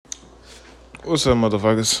What's up,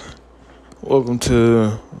 motherfuckers? Welcome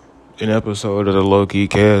to an episode of the Low Key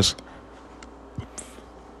Cast.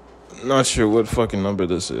 Not sure what fucking number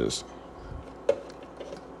this is,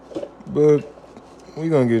 but we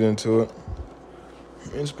gonna get into it.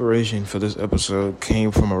 Inspiration for this episode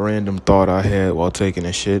came from a random thought I had while taking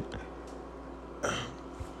a shit.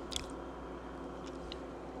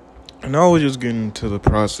 And I was just getting into the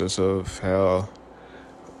process of how,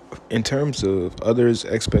 in terms of others'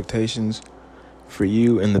 expectations for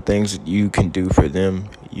you and the things that you can do for them,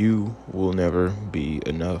 you will never be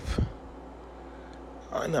enough.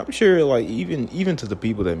 And I'm sure, like, even to the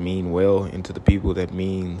people that mean well and to the people that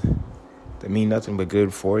mean nothing but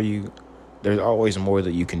good for you, there's always more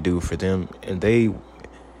that you can do for them, and they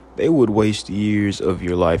would waste years of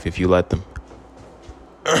your life if you let them.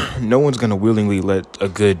 No one's gonna willingly let a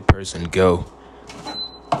good person go.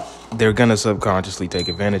 They're gonna subconsciously take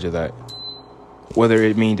advantage of that. Whether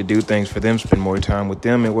it mean to do things for them, spend more time with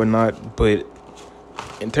them and whatnot. But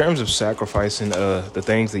in terms of sacrificing the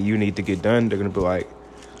things that you need to get done, they're going to be like,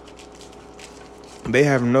 they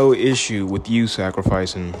have no issue with you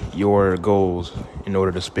sacrificing your goals in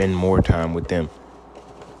order to spend more time with them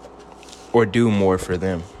or do more for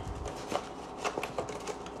them.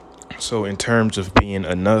 So in terms of being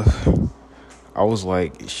enough, I was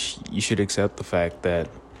like, you should accept the fact that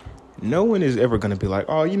no one is ever going to be like,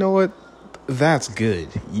 oh, you know what? That's good.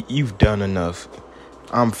 You've done enough.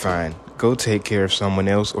 I'm fine. Go take care of someone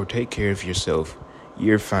else or take care of yourself.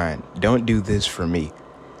 You're fine. Don't do this for me.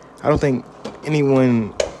 I don't think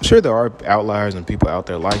anyone, sure there are outliers and people out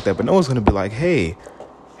there like that, but no one's going to be like, hey,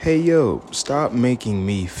 yo, stop making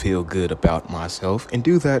me feel good about myself and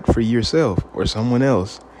do that for yourself or someone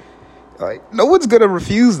else. Like, no one's going to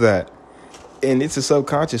refuse that. And it's a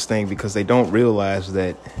subconscious thing because they don't realize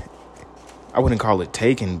that, I wouldn't call it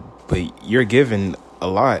taken, but you're given a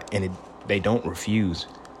lot and they don't refuse.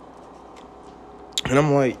 And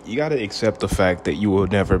I'm like, you got to accept the fact that you will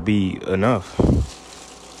never be enough.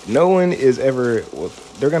 No one is ever, well,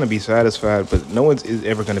 they're going to be satisfied, but no one is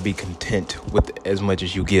ever going to be content with as much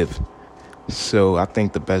as you give. So I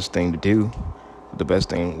think the best thing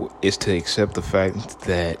is to accept the fact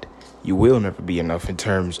that you will never be enough in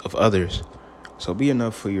terms of others. So be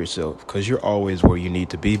enough for yourself, because you're always where you need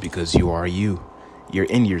to be, because you are you. You're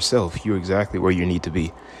in yourself. You're exactly where you need to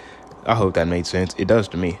be. I hope that made sense. It does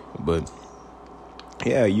to me. But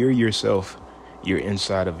yeah, you're yourself. You're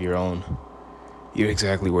inside of your own. You're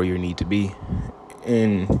exactly where you need to be.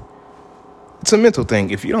 And it's a mental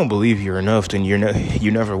thing. If you don't believe you're enough, then you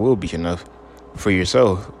never will be enough for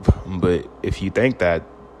yourself. But if you think that,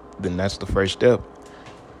 then that's the first step.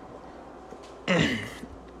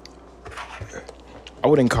 I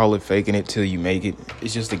wouldn't call it faking it till you make it.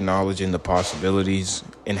 It's just acknowledging the possibilities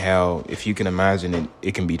and how, if you can imagine it,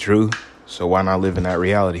 it can be true. So why not live in that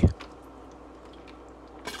reality?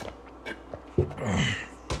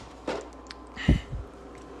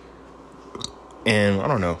 And I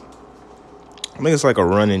don't know. I think it's like a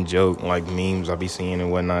running joke, like memes I be seeing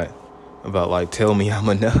and whatnot, about like, tell me I'm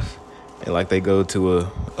enough. And like they go to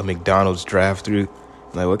a McDonald's drive-thru.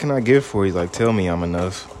 Like, what can I get for you? Like, tell me I'm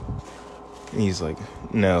enough. And he's like,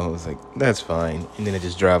 no. It's like, that's fine. And then they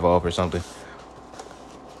just drive off or something.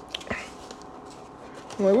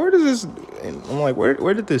 I'm like,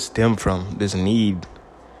 where did this stem from? This need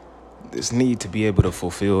to be able to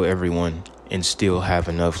fulfill everyone and still have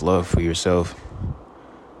enough love for yourself.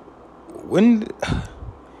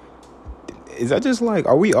 Is that just like,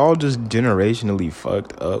 are we all just generationally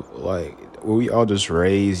fucked up? Like, were we all just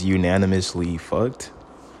raised unanimously fucked?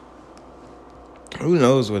 Who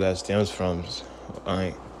knows where that stems from?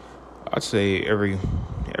 Like, I'd say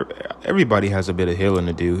everybody has a bit of healing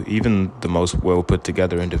to do, even the most well put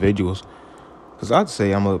together individuals. Because I'd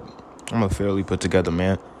say I'm a fairly put together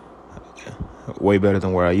man, way better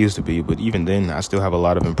than where I used to be. But even then, I still have a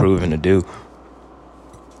lot of improving to do.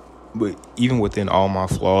 But even within all my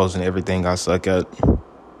flaws and everything I suck at,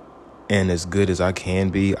 and as good as I can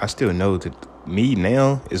be, I still know that me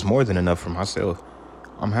now is more than enough for myself.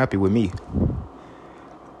 I'm happy with me.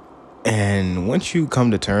 And once you come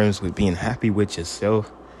to terms with being happy with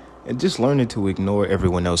yourself and just learning to ignore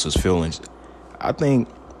everyone else's feelings, I think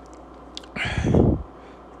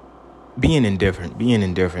being indifferent,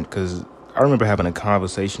 because I remember having a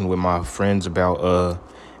conversation with my friends about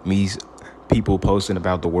people posting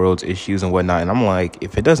about the world's issues and whatnot. And I'm like,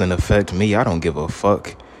 if it doesn't affect me, I don't give a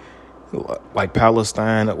fuck. Like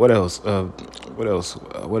Palestine, what else?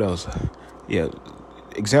 Yeah,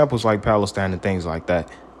 examples like Palestine and things like that.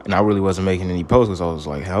 And I really wasn't making any posts because I was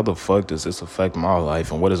like, how the fuck does this affect my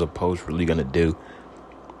life? And what is a post really going to do?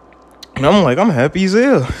 And I'm like, I'm happy as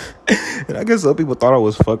hell. And I guess some people thought I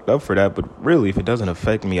was fucked up for that, but really, if it doesn't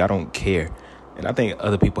affect me, I don't care. And I think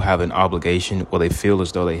other people have an obligation, or they feel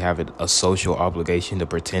as though they have a social obligation to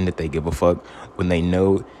pretend that they give a fuck when they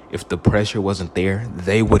know if the pressure wasn't there,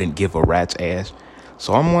 they wouldn't give a rat's ass.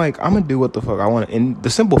 So I'm like, I'm gonna do what the fuck I want. And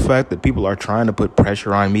the simple fact that people are trying to put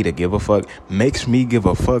pressure on me to give a fuck makes me give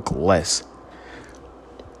a fuck less.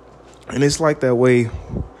 And it's like that way.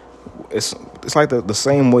 It's like the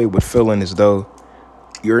same way with feeling as though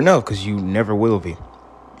you're enough, because you never will be.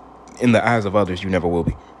 In the eyes of others, you never will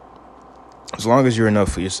be. As long as you're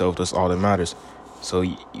enough for yourself, that's all that matters. So,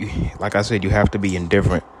 you, like I said, you have to be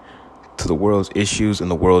indifferent to the world's issues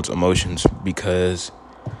and the world's emotions, because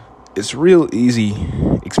it's real easy,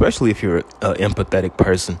 especially if you're an empathetic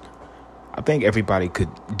person. I think everybody could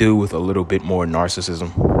do with a little bit more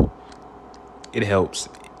narcissism. It helps.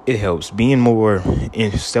 It helps. Being more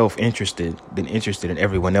self-interested than interested in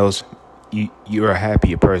everyone else, you're a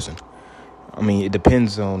happier person. I mean, it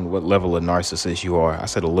depends on what level of narcissist you are. I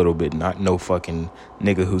said a little bit, not no fucking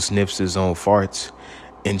nigga who sniffs his own farts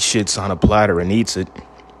and shits on a platter and eats it.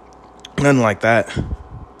 Nothing like that.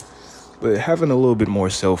 But having a little bit more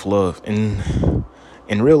self-love and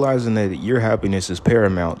realizing that your happiness is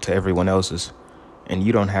paramount to everyone else's, and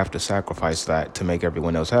you don't have to sacrifice that to make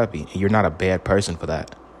everyone else happy. And you're not a bad person for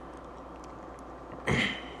that.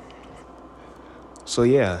 So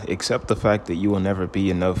yeah, accept the fact that you will never be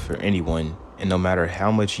enough for anyone, and no matter how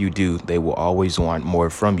much you do, they will always want more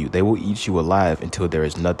from you. They will eat you alive until there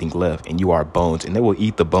is nothing left, and you are bones, and they will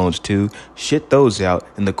eat the bones too, shit those out,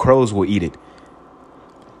 and the crows will eat it.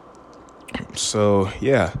 So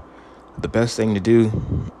yeah, the best thing to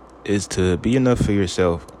do is to be enough for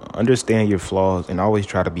yourself, understand your flaws, and always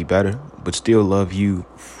try to be better, but still love you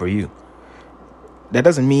for you. That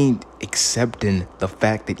doesn't mean accepting the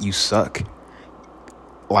fact that you suck.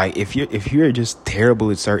 Like, if you're just terrible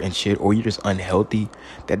at certain shit, or you're just unhealthy,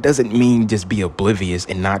 that doesn't mean just be oblivious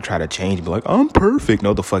and not try to change. Be like, I'm perfect.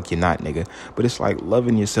 No, the fuck you're not, nigga. But it's like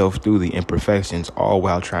loving yourself through the imperfections, all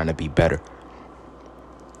while trying to be better.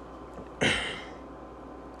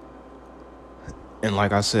 And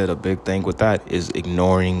like I said, a big thing with that is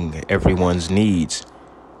ignoring everyone's needs.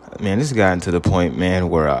 Man, this has gotten to the point, man,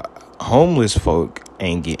 where homeless folk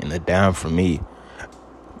ain't getting a dime from me.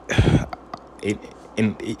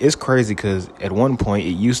 And it's crazy, because at one point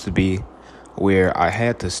it used to be where I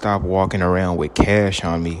had to stop walking around with cash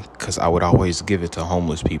on me, because I would always give it to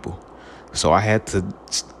homeless people. So I had to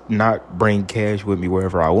not bring cash with me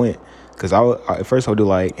wherever I went, because at first I would do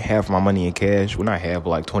like half my money in cash. When I have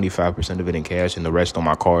like 25% of it in cash and the rest on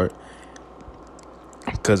my card.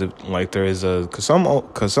 Because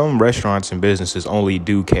some restaurants and businesses only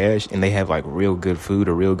do cash, and they have like real good food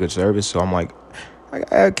or real good service. So I'm like, I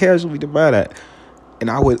have cash to buy that. And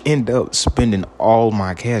I would end up spending all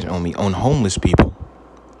my cash on homeless people.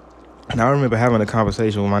 And I remember having a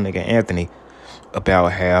conversation with my nigga Anthony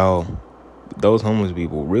about how those homeless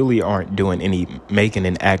people really aren't making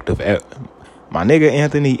an act of my nigga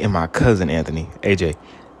Anthony and my cousin Anthony, AJ.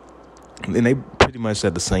 And they pretty much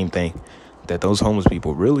said the same thing, that those homeless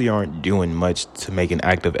people really aren't doing much to make an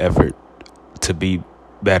active effort to be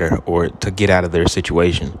better or to get out of their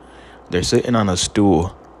situation. They're sitting on a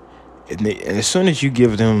stool. And as soon as you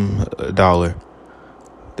give them $1,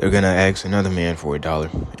 they're going to ask another man for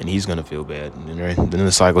 $1, and he's going to feel bad. And then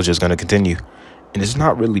the cycle's just going to continue. And it's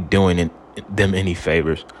not really doing them any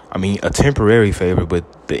favors. I mean, a temporary favor,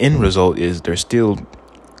 but the end result is they're still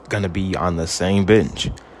going to be on the same bench.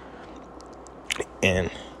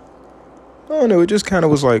 And I don't know, it just kind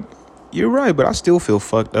of was like, you're right, but I still feel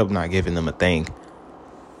fucked up not giving them a thing.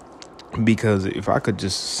 Because if I could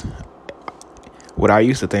just... What I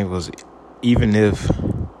used to think was, even if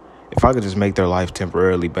I could just make their life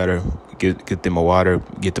temporarily better, get them a water,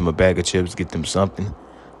 get them a bag of chips, get them something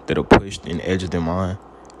that'll push and edge them on,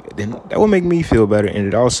 then that would make me feel better, and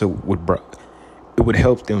it also would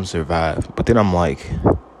help them survive. But then I'm like,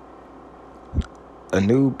 a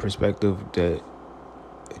new perspective that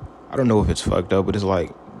I don't know if it's fucked up, but it's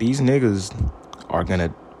like, these niggas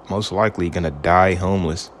are most likely gonna die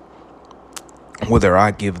homeless, whether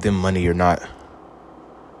I give them money or not.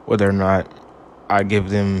 Whether or not I give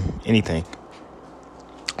them anything.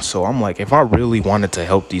 So I'm like, if I really wanted to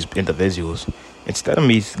help these individuals, instead of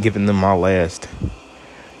me giving them my last,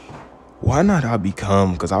 why not I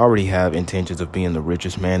become, because I already have intentions of being the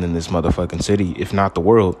richest man in this motherfucking city, if not the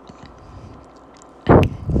world.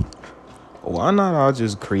 Why not I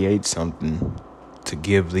just create something to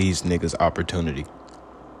give these niggas opportunity?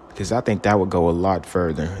 Because I think that would go a lot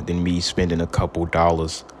further than me spending a couple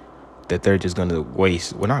dollars that they're just going to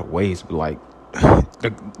waste. Well, not waste, but like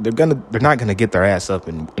they're not gonna get their ass up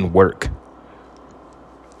and work.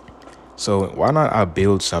 So why not I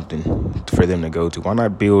build something for them to go to? Why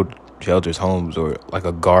not build shelters, homes, or like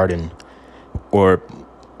a garden, or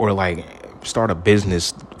like start a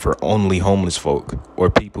business for only homeless folk or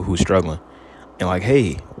people who struggling, and like,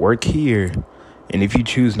 hey, work here, and if you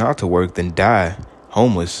choose not to work, then die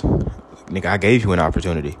homeless. Nigga, I gave you an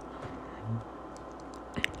opportunity.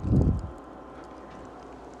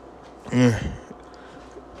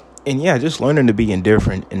 And yeah, just learning to be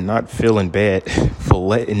indifferent and not feeling bad for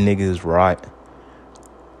letting niggas rot,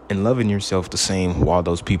 and loving yourself the same while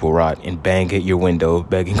those people rot and bang at your window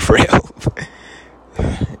begging for help.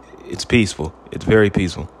 It's peaceful. It's very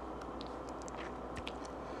peaceful.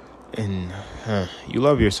 And you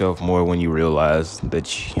love yourself more when you realize that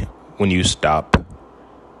when you stop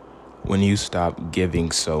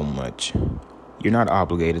giving so much. You're not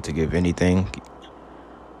obligated to give anything.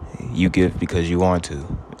 You give because you want to.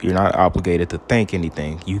 You're not obligated to think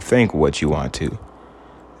anything. You think what you want to.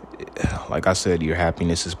 Like I said, your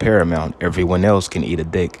happiness is paramount. Everyone else can eat a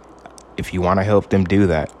dick. If you want to help them, do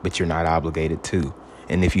that, but you're not obligated to.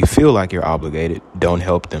 And if you feel like you're obligated, don't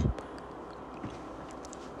help them.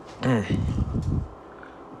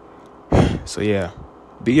 So yeah,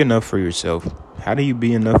 be enough for yourself. How do you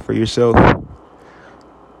be enough for yourself?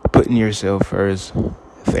 Putting yourself first,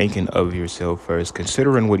 thinking of yourself first,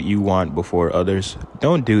 considering what you want before others.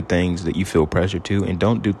 Don't do things that you feel pressure to, and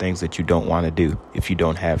don't do things that you don't want to do if you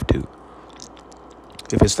don't have to.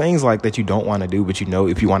 If it's things like that you don't want to do, but you know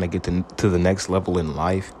if you want to get to the next level in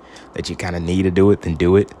life that you kind of need to do it, then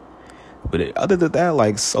do it. But other than that,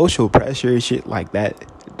 like social pressure, shit like that,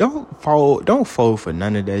 don't fall for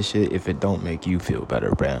none of that shit if it don't make you feel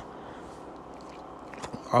better, bruh.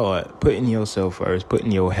 All right, putting yourself first,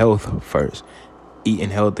 putting your health first, eating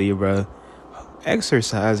healthy, bruh,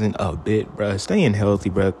 exercising a bit, bruh, staying healthy,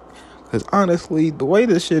 bruh. Because honestly, the way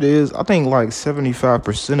this shit is, I think like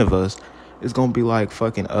 75% of us is gonna be like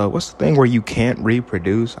fucking what's the thing where you can't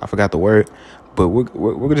reproduce? I forgot the word, but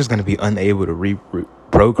we're just gonna be unable to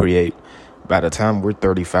procreate by the time we're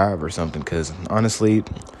 35 or something. Because honestly,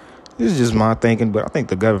 this is just my thinking, but I think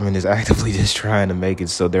the government is actively just trying to make it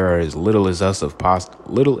so there are as little as us as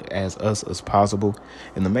possible,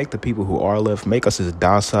 and to make the people who are left, make us as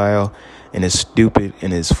docile and as stupid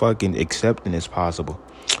and as fucking accepting as possible.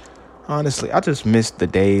 Honestly, I just miss the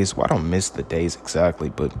days. Well, I don't miss the days exactly,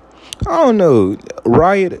 but I don't know.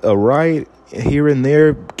 A riot here and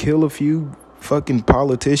there, kill a few fucking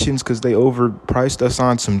politicians because they overpriced us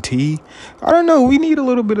on some tea. I don't know. We need a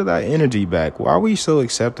little bit of that energy back. Why are we so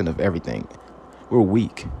accepting of everything? We're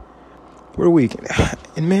weak.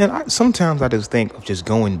 And man, sometimes I just think of just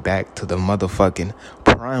going back to the motherfucking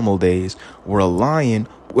primal days where a lion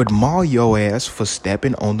would maul your ass for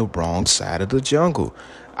stepping on the wrong side of the jungle.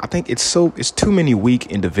 I think it's too many weak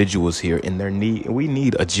individuals here, and we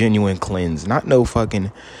need a genuine cleanse, not no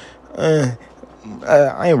fucking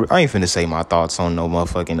I ain't finna say my thoughts on no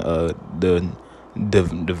motherfucking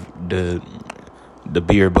the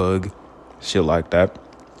beer bug shit like that.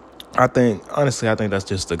 I think that's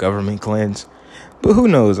just the government cleanse, but who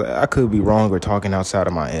knows? I could be wrong or talking outside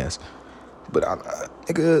of my ass. But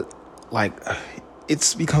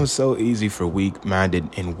it's become so easy for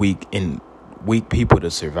weak-minded and weak people to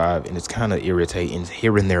survive, and it's kind of irritating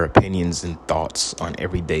hearing their opinions and thoughts on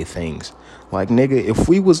everyday things. Like, nigga, if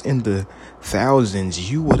we was in the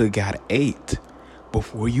thousands, you would have got 8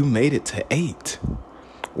 before you made it to 8.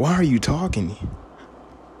 Why are you talking?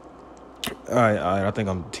 I think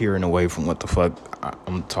I'm tearing away from what the fuck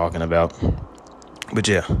I'm talking about. But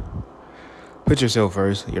yeah, put yourself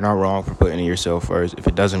first. You're not wrong for putting yourself first. If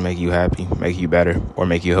it doesn't make you happy, make you better, or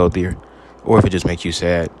make you healthier, or if it just makes you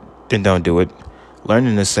sad, then don't do it.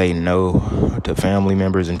 Learning to say no to family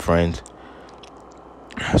members and friends.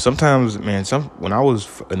 Sometimes, man, when I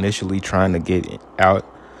was initially trying to get out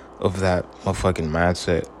of that motherfucking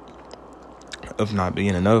mindset of not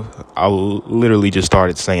being enough, I literally just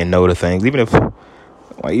started saying no to things. Even if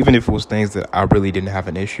it was things that I really didn't have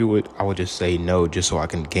an issue with, I would just say no just so I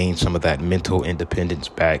can gain some of that mental independence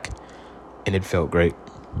back. And it felt great.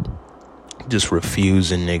 Just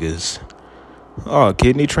refusing niggas. Oh,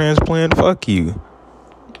 kidney transplant? Fuck you.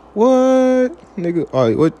 What?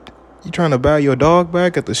 Nigga, what? You trying to buy your dog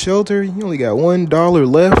back at the shelter? You only got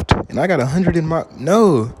 $1 left, and I got 100 in my...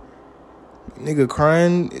 No. Nigga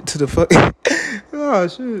crying to the fuck... Oh,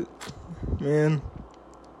 shit. Man.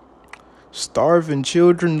 Starving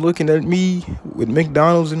children looking at me with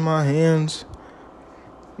McDonald's in my hands.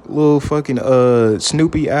 Little fucking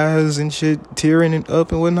Snoopy eyes and shit, tearing it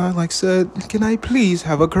up and whatnot. Like, said, can I please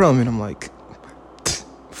have a crumb? And I'm like,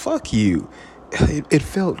 fuck you. it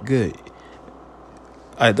felt good.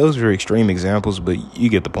 Those are extreme examples, but you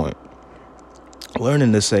get the point.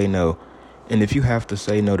 Learning to say no. And if you have to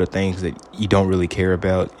say no to things that you don't really care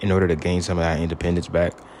about in order to gain some of that independence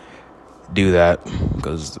back, do that.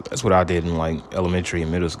 Because that's what I did in like elementary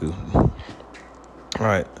and middle school. All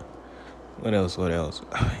right. What else?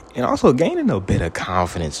 And also gaining a bit of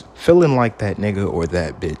confidence. Feeling like that nigga or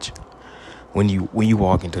that bitch. When you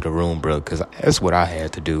walk into the room, bro. Because that's what I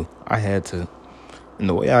had to do. And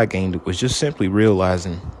the way I gained it was just simply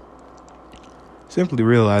realizing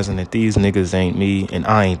that these niggas ain't me and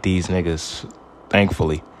I ain't these niggas,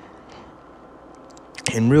 thankfully.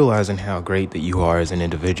 And realizing how great that you are as an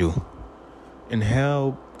individual. And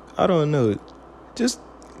how, I don't know, just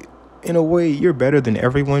in a way you're better than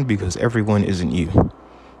everyone because everyone isn't you.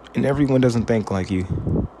 And everyone doesn't think like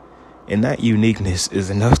you. And that uniqueness is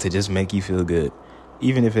enough to just make you feel good,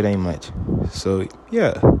 even if it ain't much. So,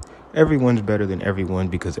 yeah, everyone's better than everyone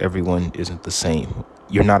because everyone isn't the same.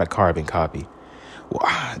 You're not a carbon copy.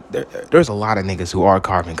 Well, there's a lot of niggas who are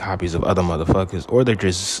carbon copies of other motherfuckers, or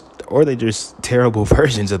they're just terrible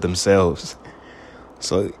versions of themselves.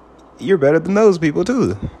 So you're better than those people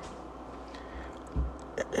too.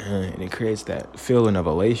 And it creates that feeling of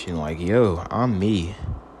elation, like, yo, I'm me.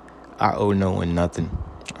 I owe no one nothing.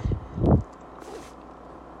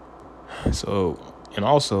 So, and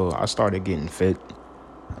also I started getting fit.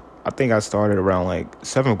 I think I started around like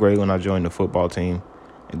 7th grade when I joined the football team,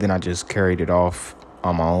 and then I just carried it off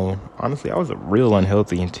on my own. Honestly, I was real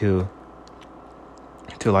unhealthy until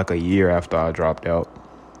like a year after I dropped out.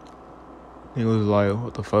 It was like,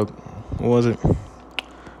 what the fuck? What was it?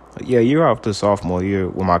 Yeah, year after sophomore year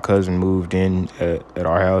when my cousin moved in at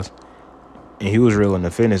our house, and he was real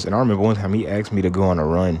into fitness. And I remember one time he asked me to go on a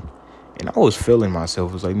run, and I was feeling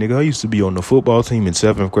myself. It was like, nigga, I used to be on the football team in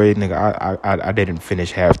 7th grade. Nigga, I didn't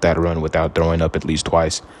finish half that run without throwing up at least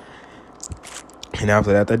twice. And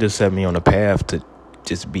after that just set me on a path to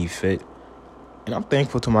just be fit. And I'm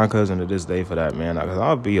thankful to my cousin to this day for that, man. Because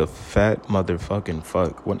I'll be a fat motherfucking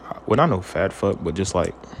fuck. When I know fat fuck, but just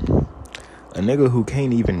like a nigga who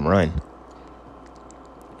can't even run.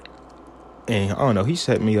 And I don't know, he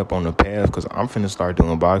set me up on the path because I'm finna start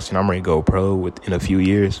doing boxing. I'm ready to go pro within a few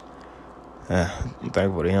years. I'm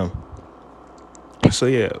thankful to him. So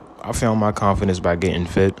yeah, I found my confidence by getting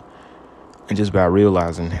fit and just by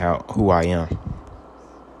realizing who I am.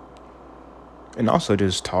 And also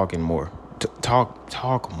just talking more.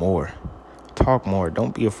 Talk more.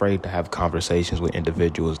 Don't be afraid to have conversations with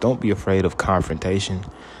individuals. Don't be afraid of confrontation.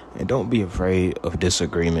 And don't be afraid of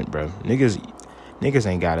disagreement, bro. Niggas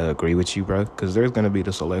ain't gotta agree with you, bro. Because there's gonna be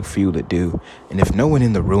the select few that do. And if no one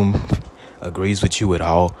in the room agrees with you at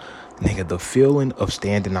all, nigga, the feeling of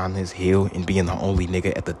standing on this hill and being the only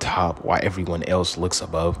nigga at the top while everyone else looks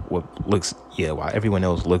above,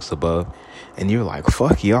 and you're like,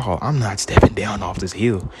 fuck y'all, I'm not stepping down off this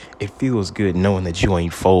hill. It feels good knowing that you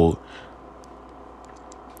ain't fold.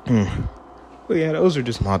 But yeah, those are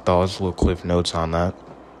just my thoughts, little cliff notes on that.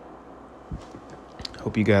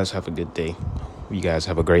 Hope you guys have a good day. You guys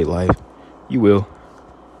have a great life. You will.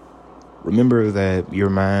 Remember that your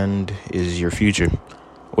mind is your future.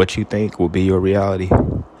 What you think will be your reality.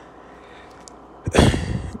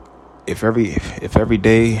 If every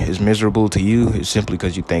day is miserable to you, it's simply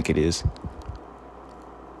because you think it is.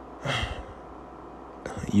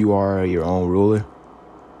 You are your own ruler.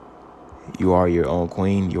 You are your own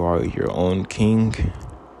queen. You are your own king.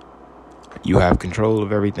 You have control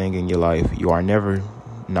of everything in your life. You are never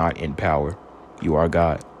not in power. You are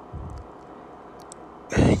God.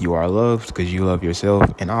 You are loved because you love yourself,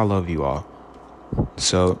 and I love you all.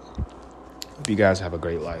 So, hope you guys have a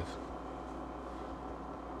great life.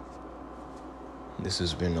 This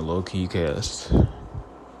has been the Low Key Cast.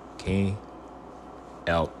 King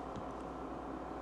out.